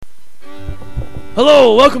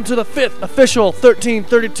Hello, welcome to the 5th official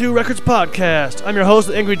 1332 Records podcast. I'm your host,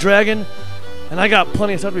 the Angry Dragon, and I got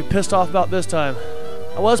plenty of stuff to be pissed off about this time.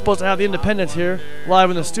 I was supposed to have the Independents here, live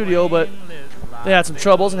in the studio, but they had some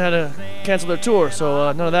troubles and had to cancel their tour,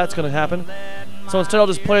 so none of that's going to happen. So instead I'll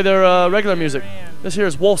just play their regular music. This here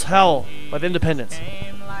is Wolf's Howl by the Independents.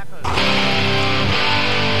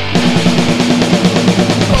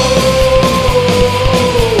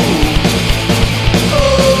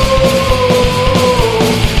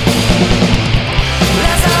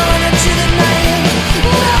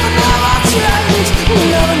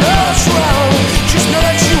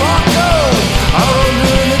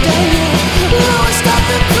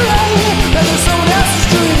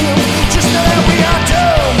 Just know that we are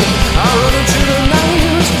done. I run into the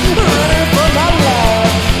night, running for my life.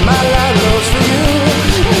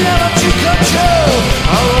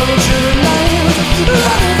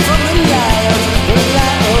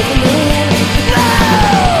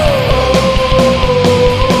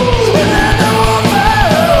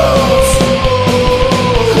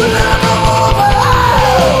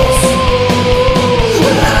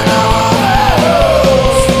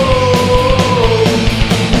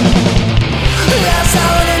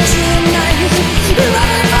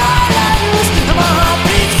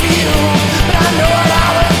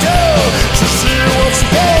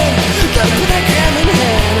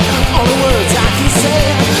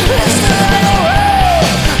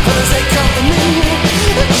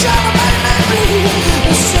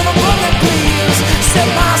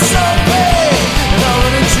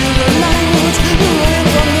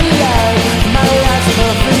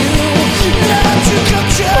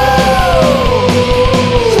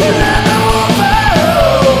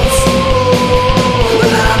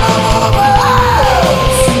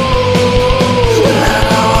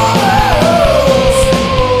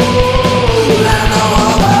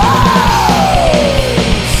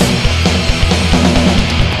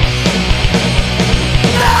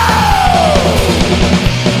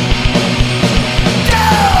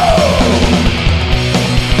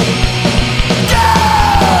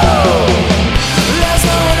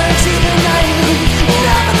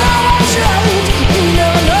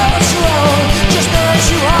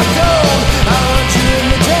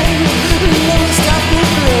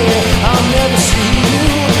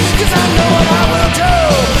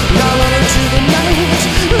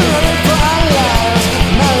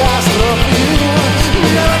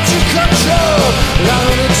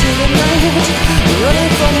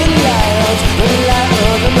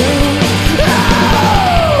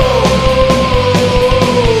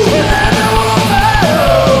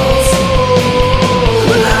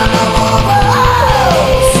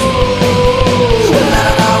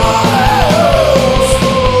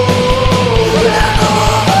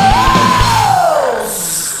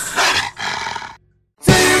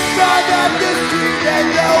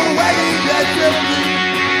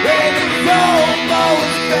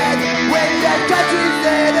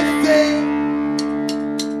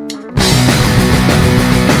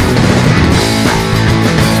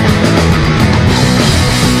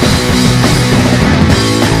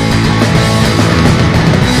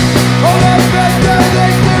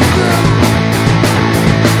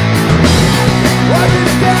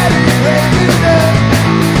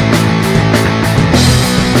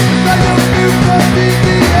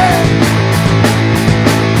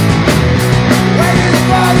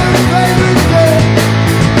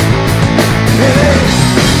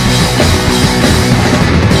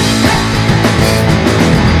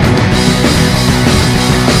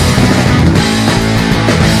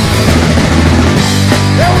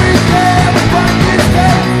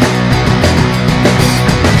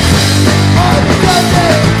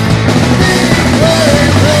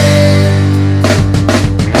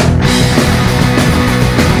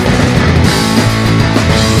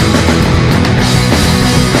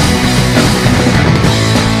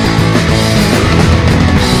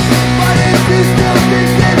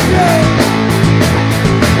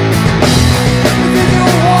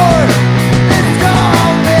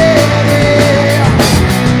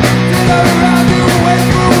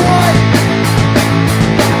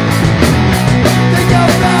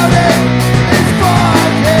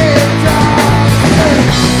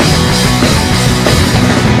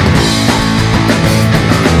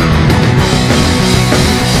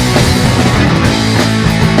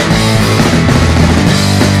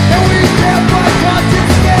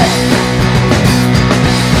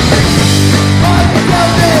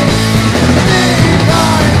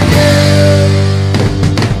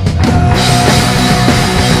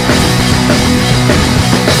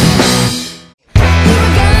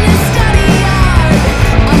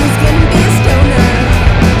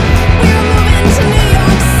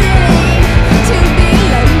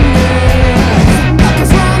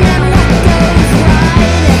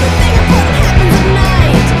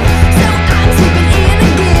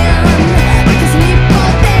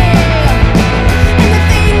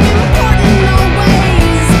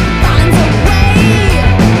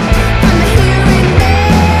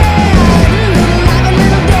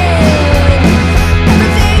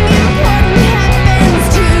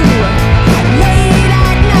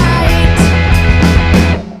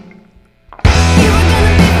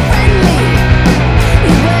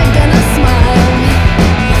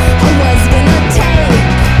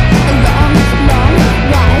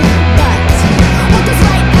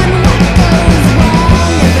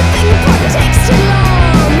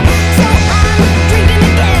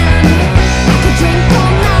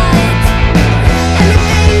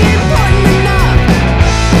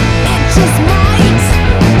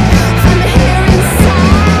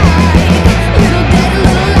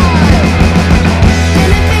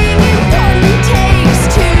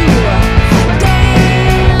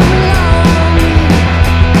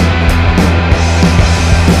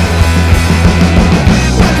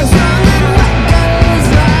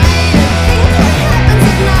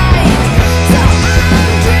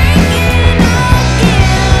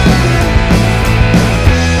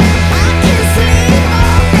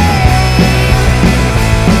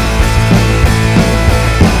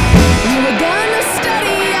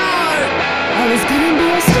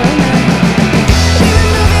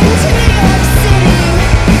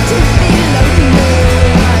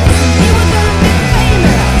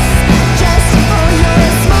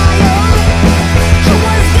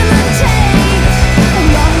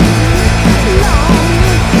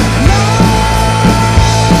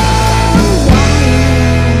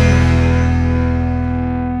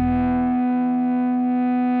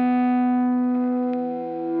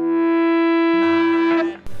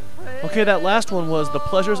 Okay, that last one was The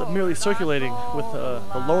Pleasures of Merely Circulating with the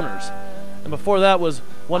Loners. And before that was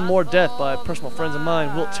One More Death by personal friends of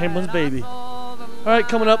mine, Wilt Chamberlain's Baby. Alright,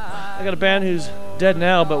 coming up, I got a band who's dead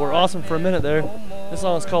now, but were awesome for a minute there. This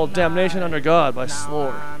song is called Damnation Under God by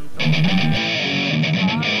Slore.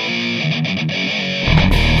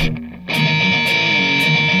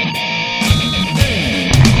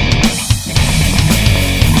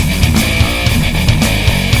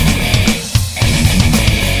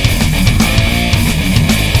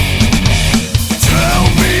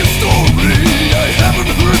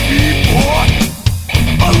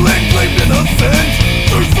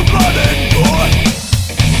 Thirst for blood and gore.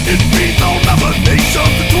 It feeds on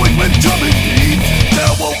nations, the twinkling drumming beats.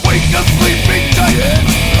 Now awake asleep.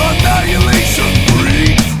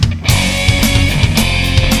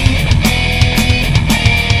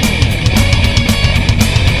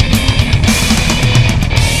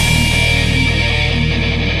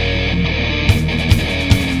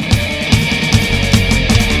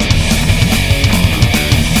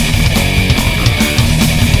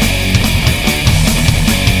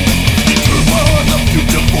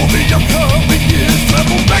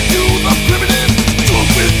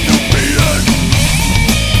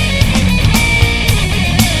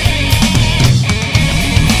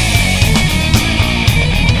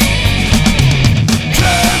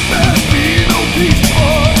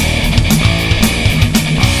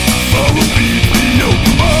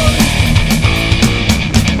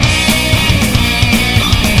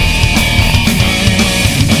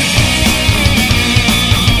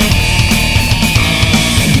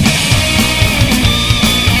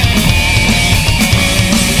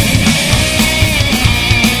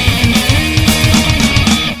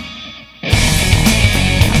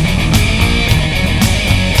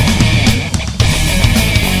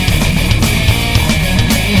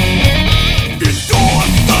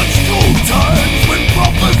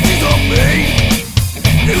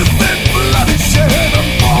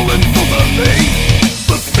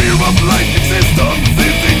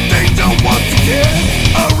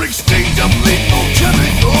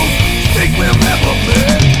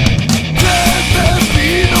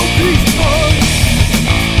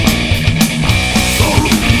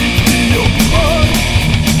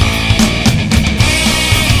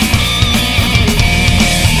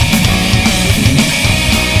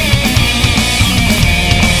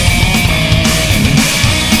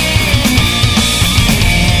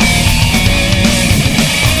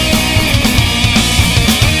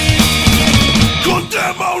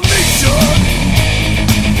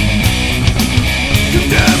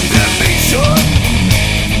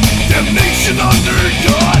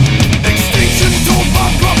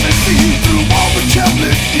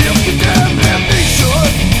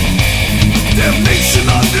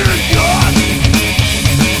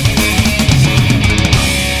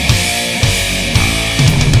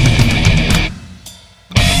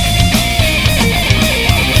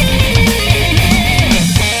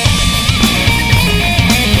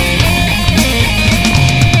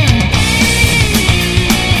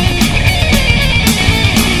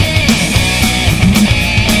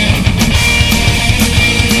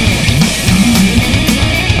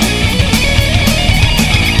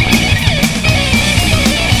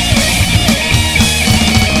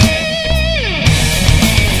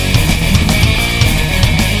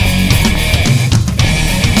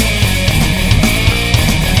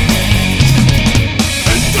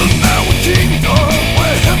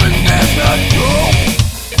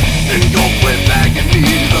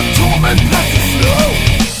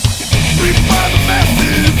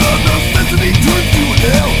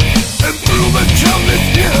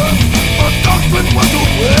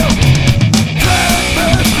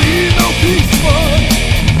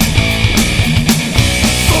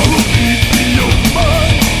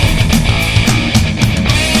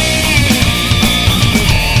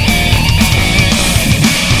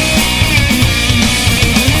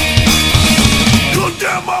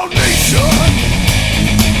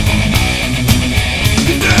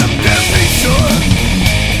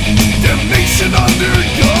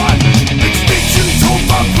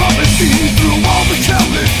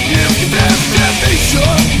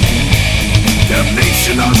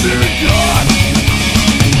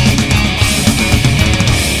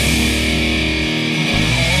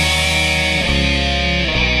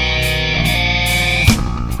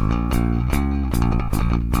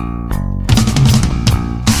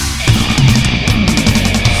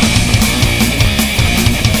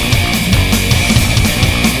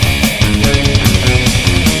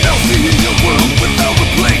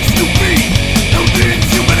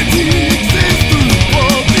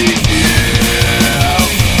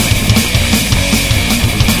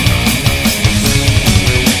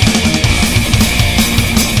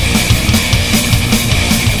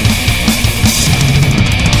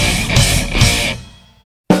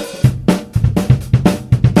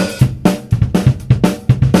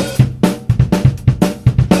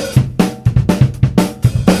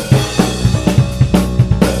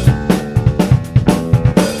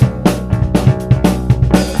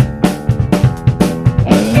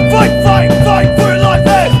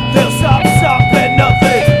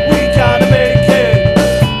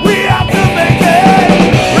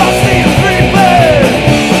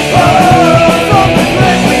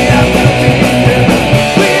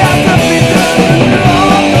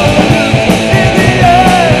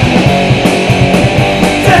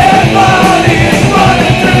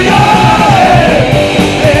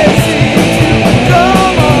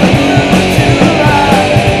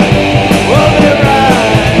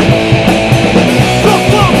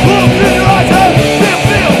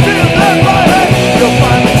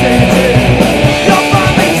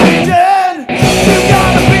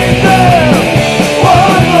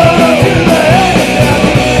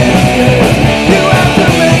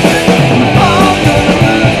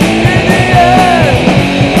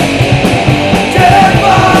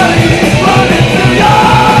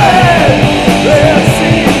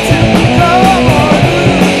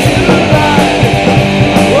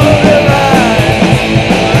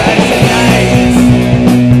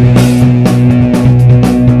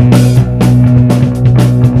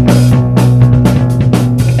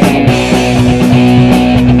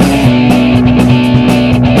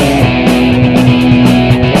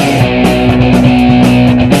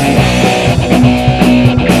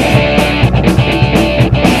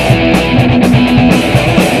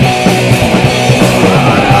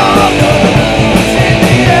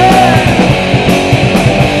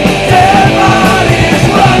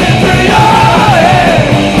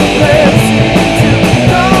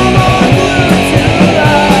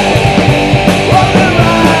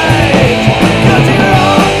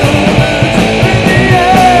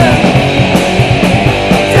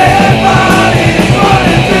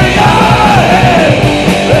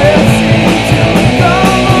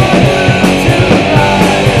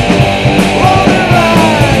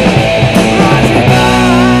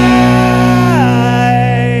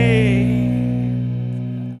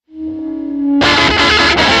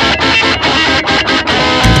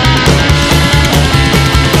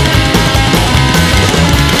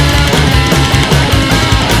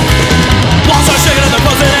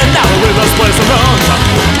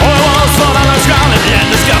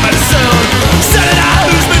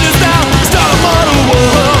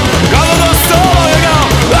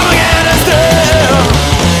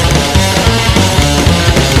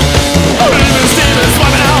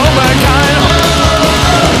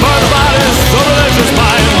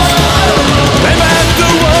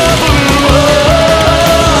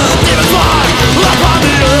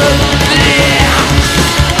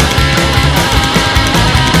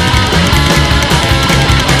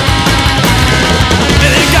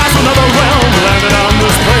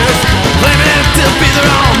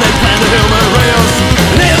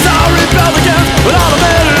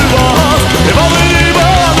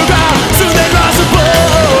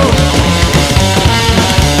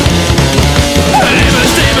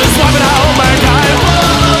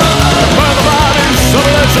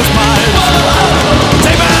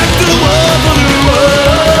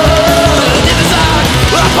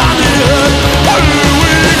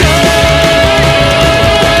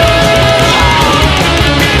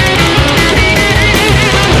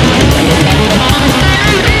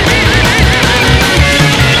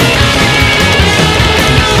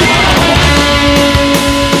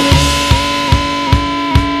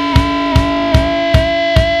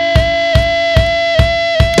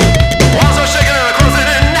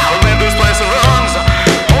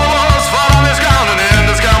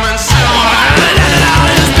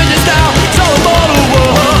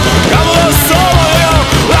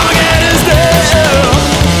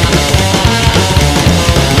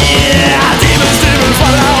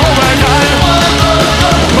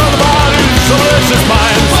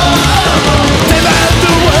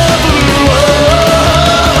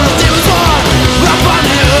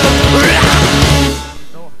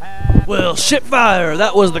 Shitfire,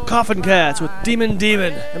 that was the Coffin Cats with Demon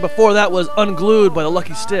Demon. And before that was Unglued by the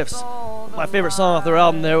Lucky Stiffs. My favorite song off their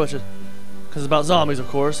album there, which is because it's about zombies, of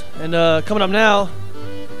course. And coming up now,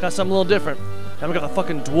 got something a little different. And we got the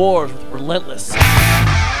fucking Dwarves with Relentless.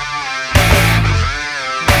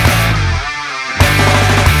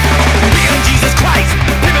 Jesus Christ,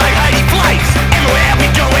 living like Heidi Fleiss. Everywhere we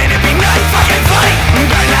go and every night, fucking fight.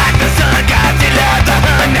 Burn like the sun, God, they love the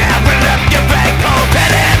hunt. Now put up your backbone,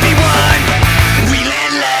 pet everyone.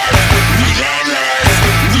 Relentless, relentless,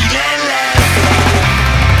 relentless.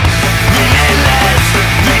 Relentless,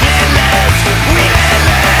 relentless,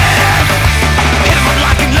 relentless. Hit 'em up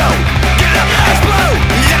lock and low, get up, let's blow.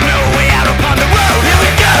 There's no way out upon the road, here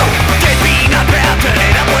we go. Dead beat, not proud, turn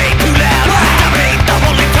it up way too loud. Dominate the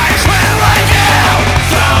whole entire shroud right now.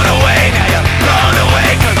 Thrown away, now you're blown away,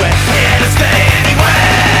 'cause we're here to stay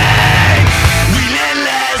anyway.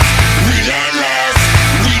 Relentless, relentless,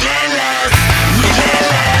 relentless,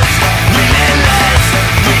 relentless, relentless,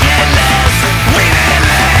 relentless,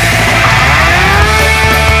 relentless.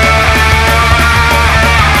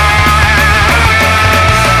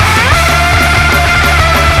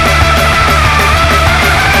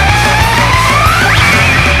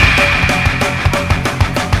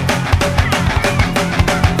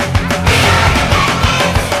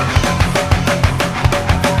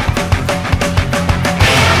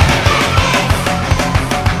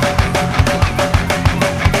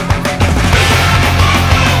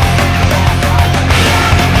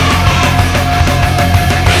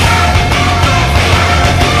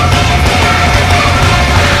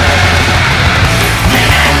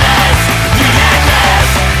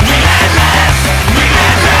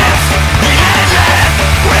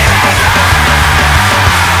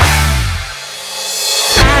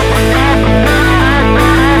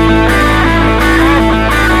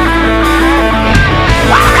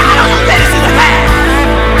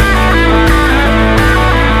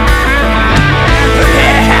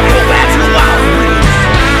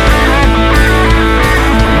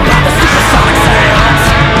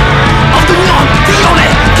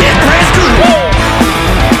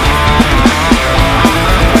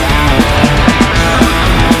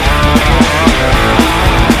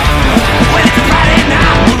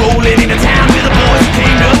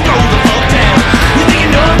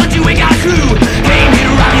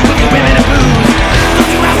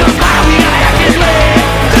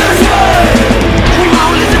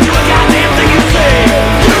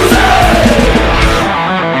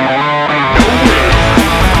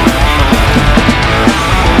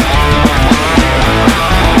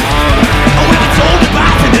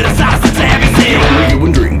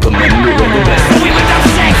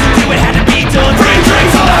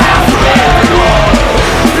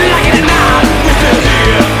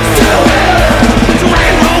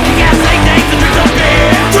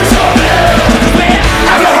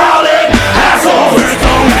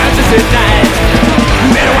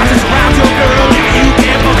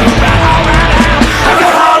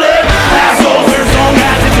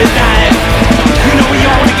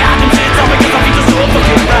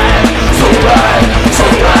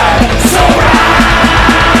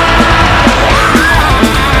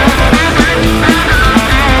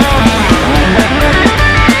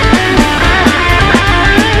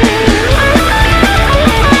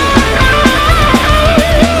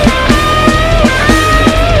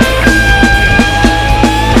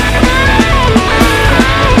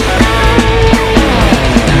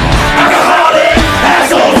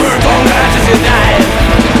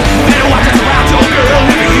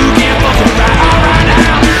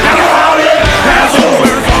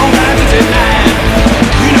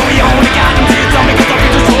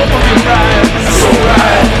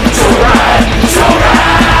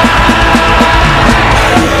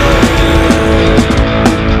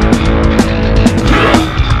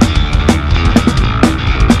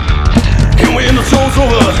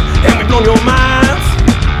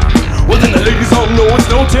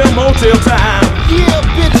 Motel time. Yeah,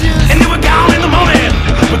 bitches. And then we're gone in the morning.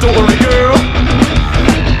 But don't worry, girl.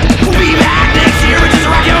 We'll be back next year and just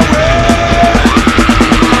rock your world.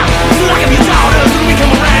 So like if you taught us when we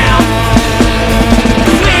come around.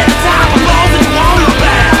 'Cause we had the time of balls that you want to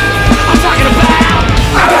about. I'm talking about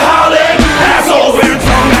alcoholic assholes wearing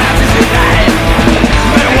sunglasses at night.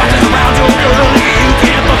 Better watch us around your girl, nigga, you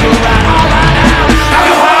can't fucking ride. All right now.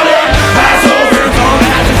 Alcoholic assholes wearing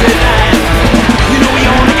sunglasses at night. You know we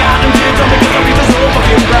only got them kids on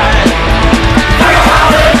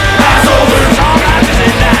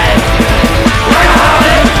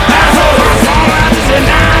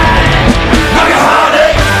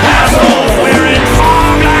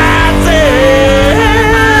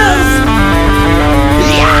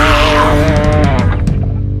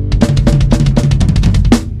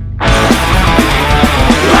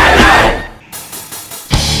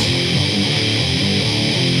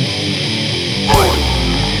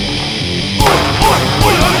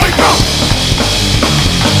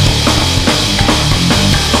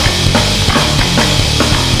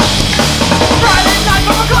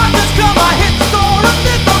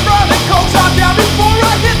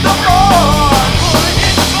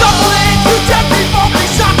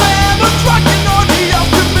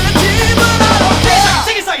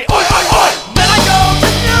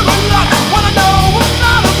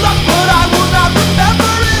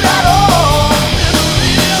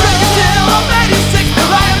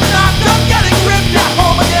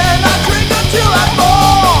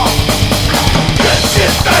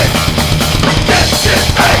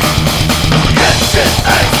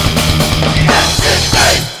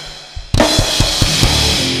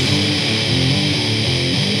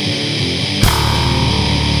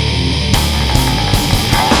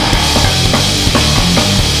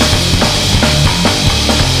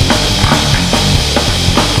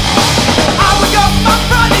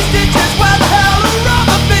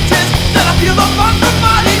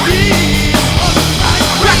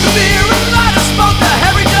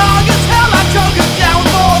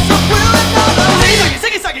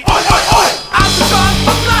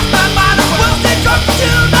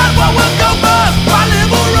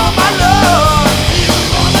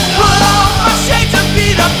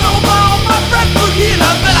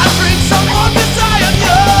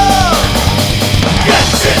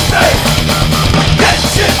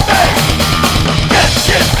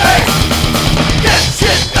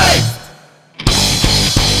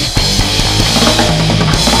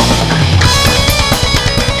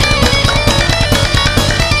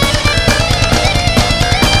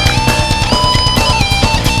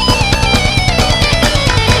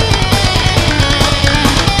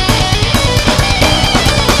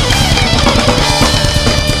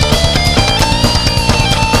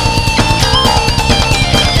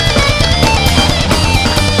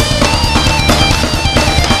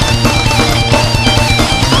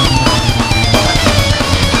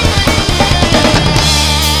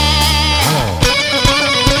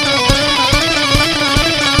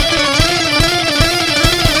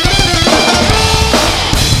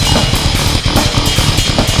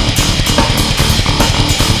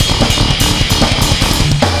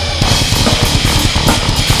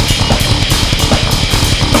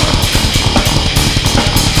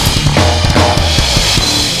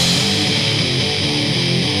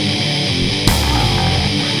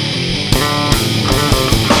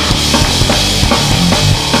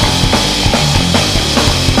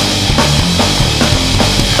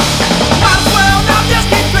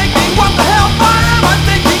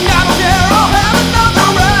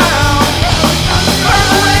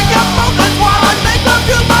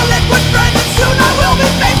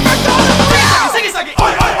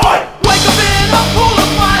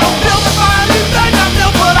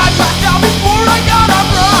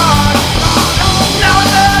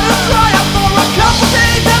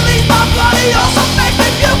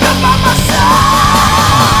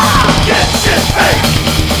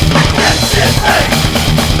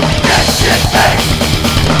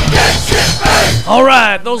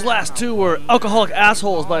Alright, those last two were Alcoholic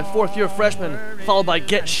Assholes by Fourth Year Freshman, followed by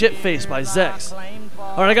Get Shit-Faced by Zex.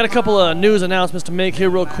 Alright, I got a couple of news announcements to make here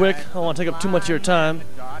real quick. I don't want to take up too much of your time.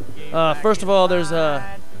 First of all, there's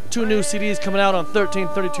 2 new CDs coming out on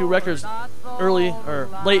 1332 Records early or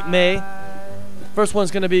late May. First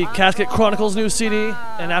one's going to be Casket Chronicles' new CD,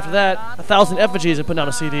 and after that, 1,000 Effigies are putting out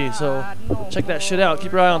a CD, so check that shit out.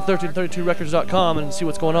 Keep your eye on 1332records.com and see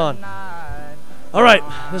what's going on. Alright,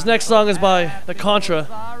 this next song is by The Contra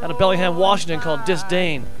out of Bellingham, Washington, called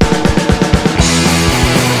Disdain.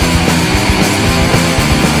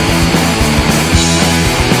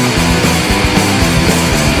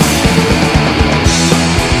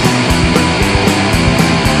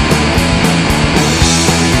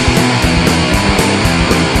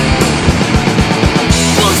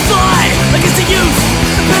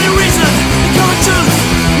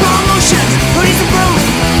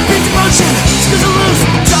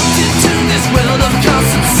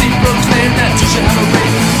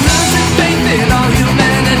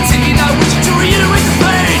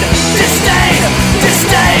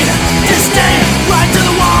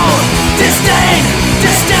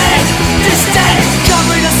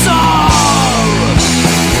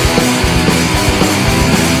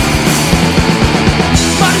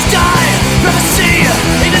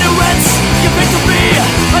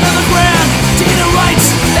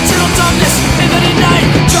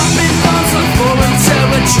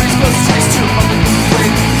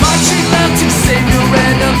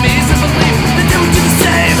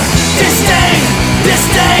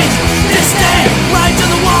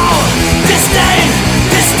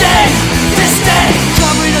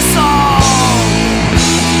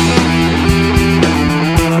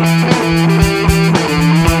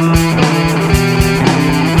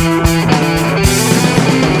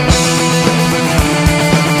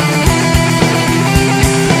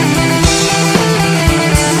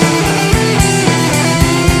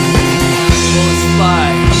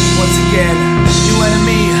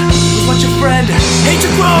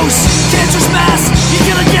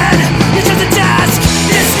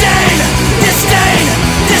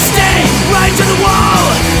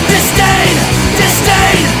 Disdain,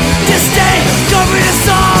 disdain, disdain, covering us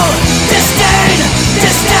all.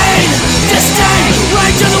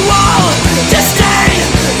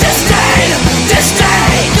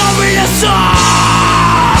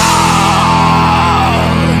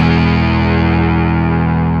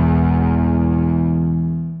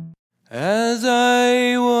 As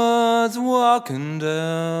I was walking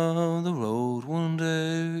down the road one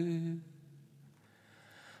day,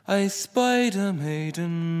 I spied a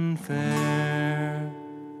maiden fair.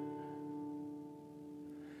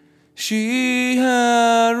 She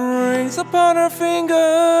had rings upon her fingers,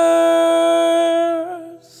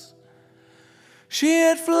 she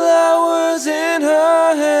had flowers in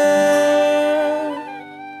her hair,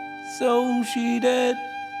 so she did.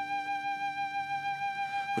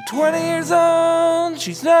 But 20 years on,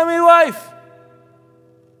 she's now my wife,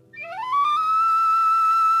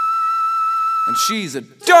 and she's a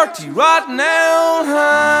dirty, rotten old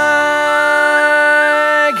hag.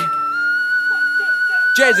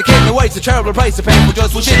 Jay's a kid in the wait's a terrible price to pay for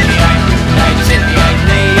just one shilling.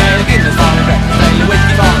 Guinness for me breakfast, a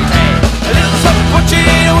whiskey for me tea, a little something punchy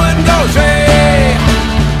that wouldn't go astray.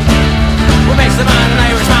 What makes a man an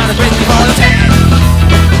Irishman is whiskey for the tea.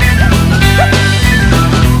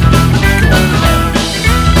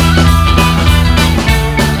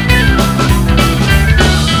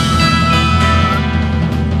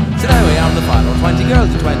 So now we are the final 20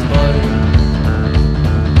 girls and 20 boys.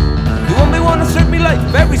 You won't be one to strip me life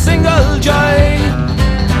of every single joy.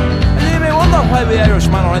 And you may wonder why we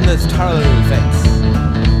Irishmen are in this terrible fix.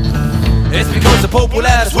 It's because the Pope will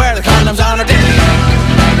let us wear the condoms on our diddly.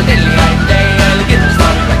 The diddly day, the Guinness for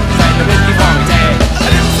me breakfast, and the whiskey for me tea, a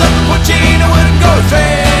little something punchy that wouldn't go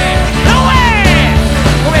astray. No way!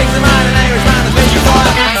 What makes a man an Irishman is whiskey for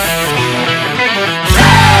the tea.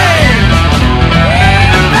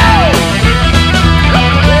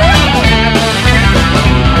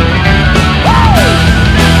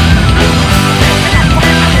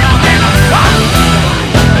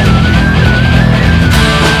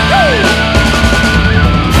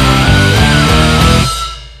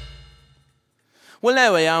 Well,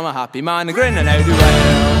 now I am a happy man, a grinning out the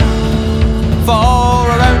rail. For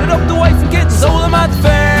I rounded up the wife and kids, sold them at the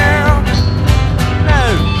fair.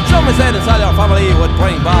 Now, some said it's all your family would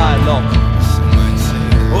bring bad luck.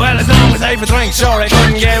 Well, as long as I have a drink, sure I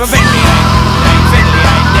couldn't give a fiddly.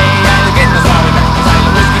 And again the story back,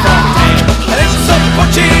 the whiskey for me tea, and it's something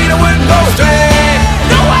punchy that wouldn't go astray.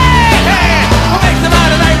 No way! What makes the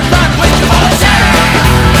man an Irishman is whiskey for the tea.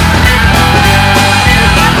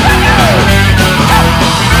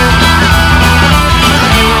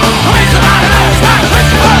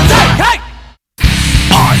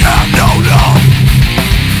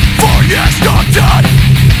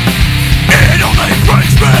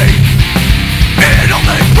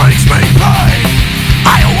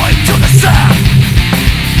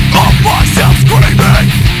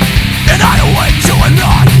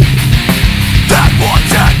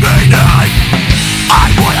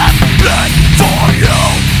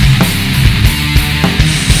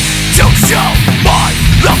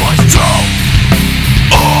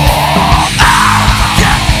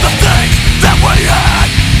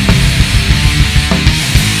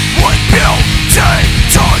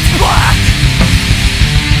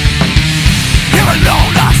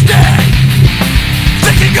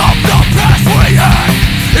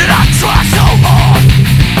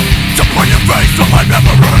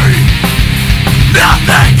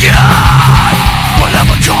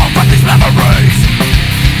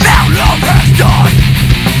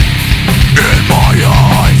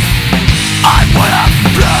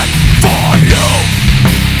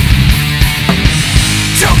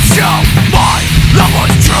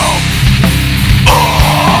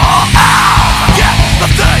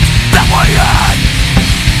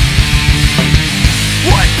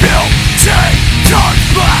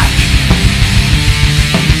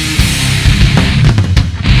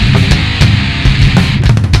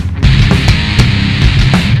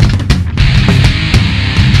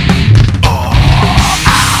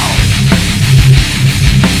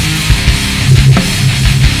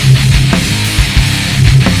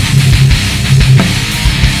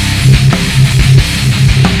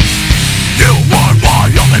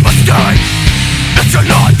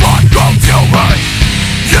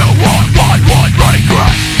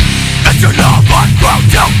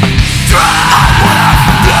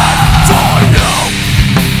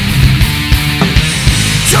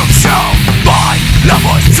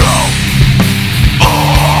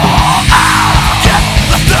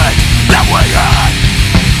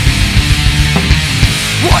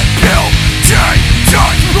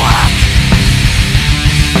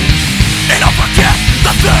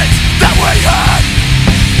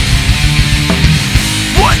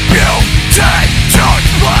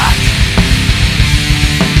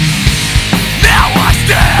 Now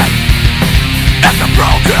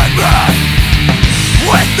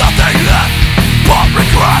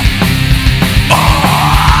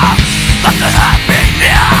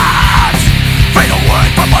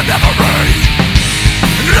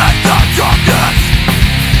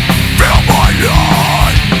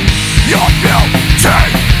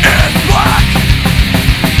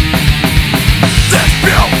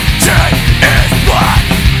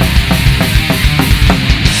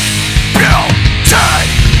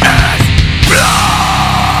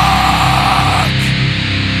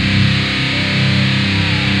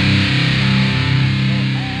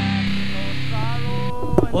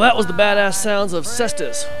Well, that was the badass sounds of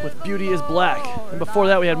Cestus with Beauty is Black. And before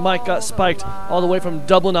that, we had Mike Got Spiked all the way from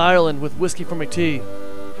Dublin, Ireland with Whiskey for McTee.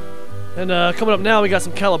 And coming up now, we got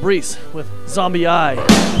some Calabrese with Zombie Eye.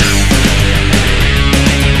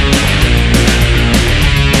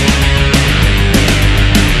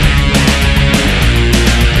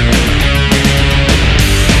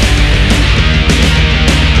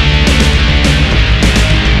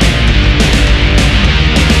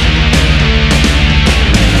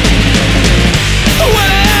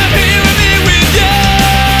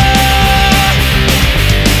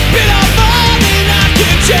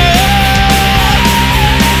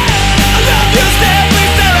 I love you, stay, we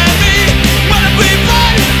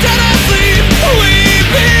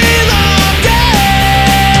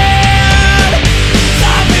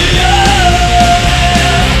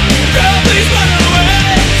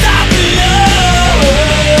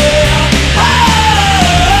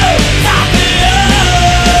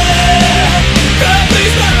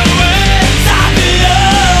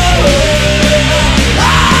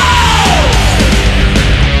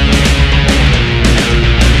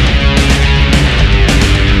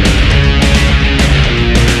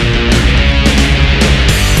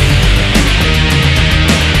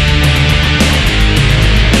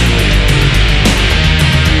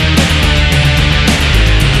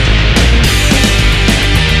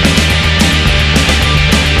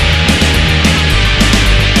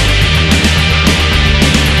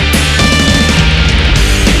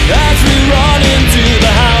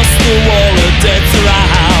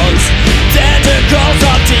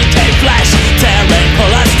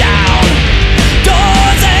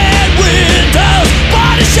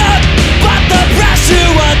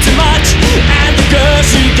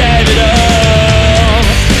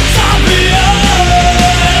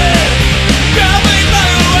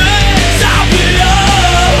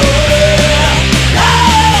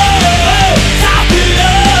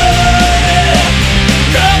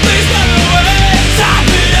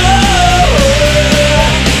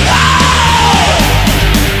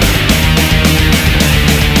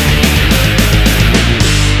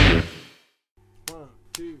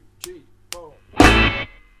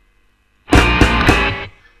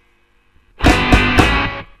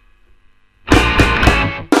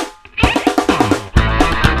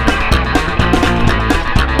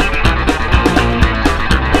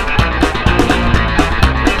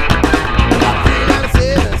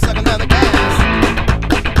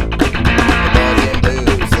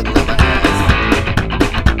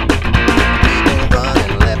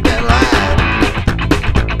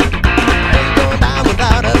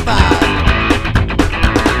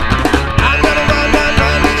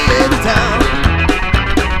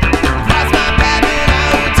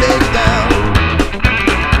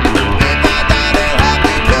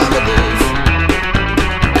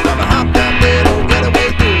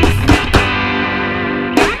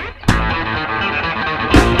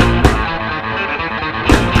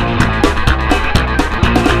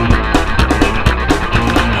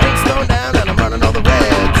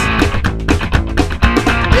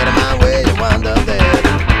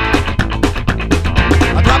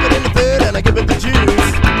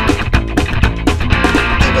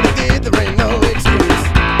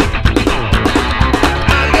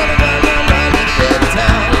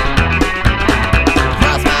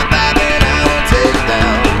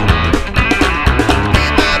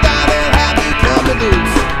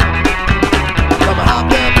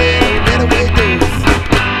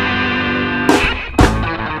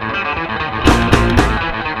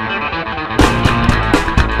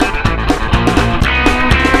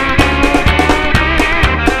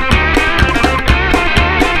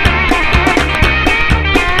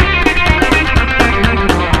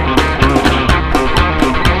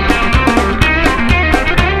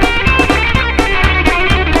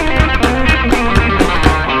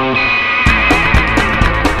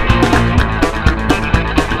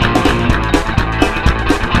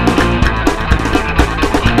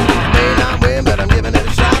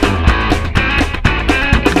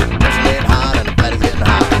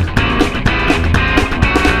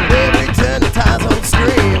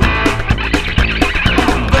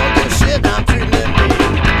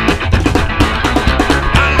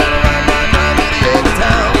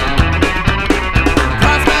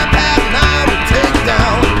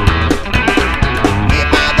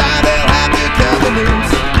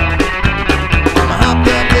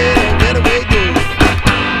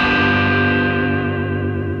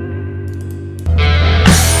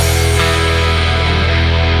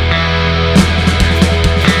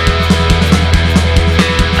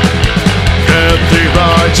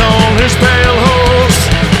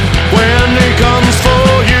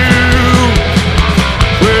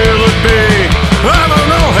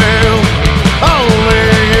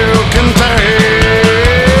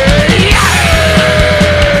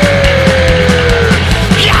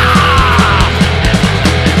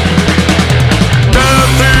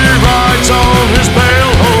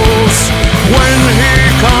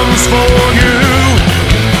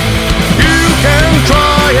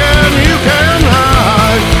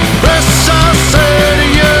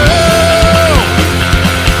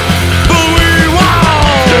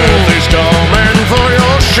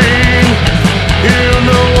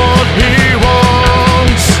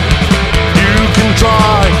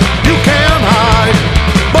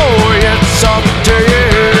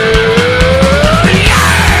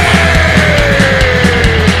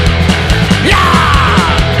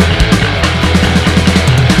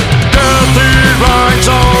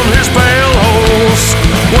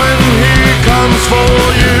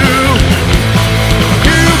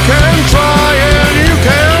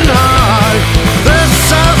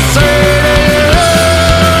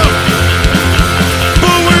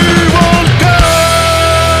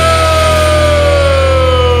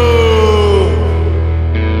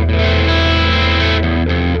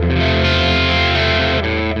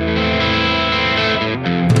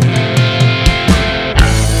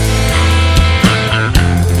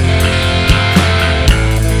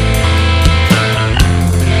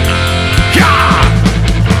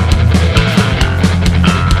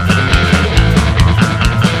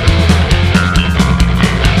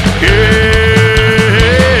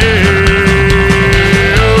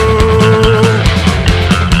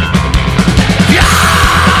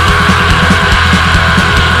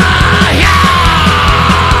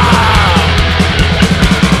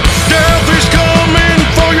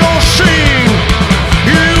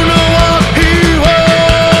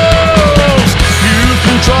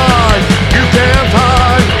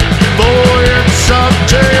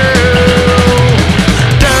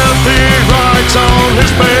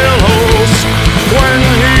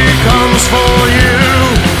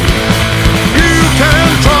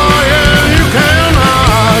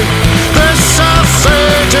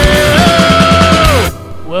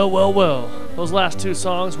Those last two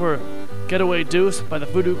songs were Getaway Deuce by the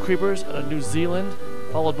Voodoo Creepers out of New Zealand,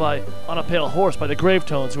 followed by On a Pale Horse by the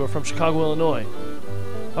Gravetones, who are from Chicago, Illinois.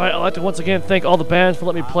 Alright, I'd like to once again thank all the bands for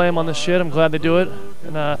letting me play them on this shit. I'm glad they do it.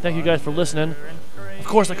 And thank you guys for listening. Of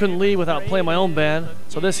course, I couldn't leave without playing my own band,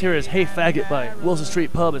 so this here is Hey Faggot by Wilson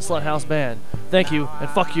Street Pub and Slut House Band. Thank you, and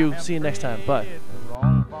fuck you. See you next time. Bye.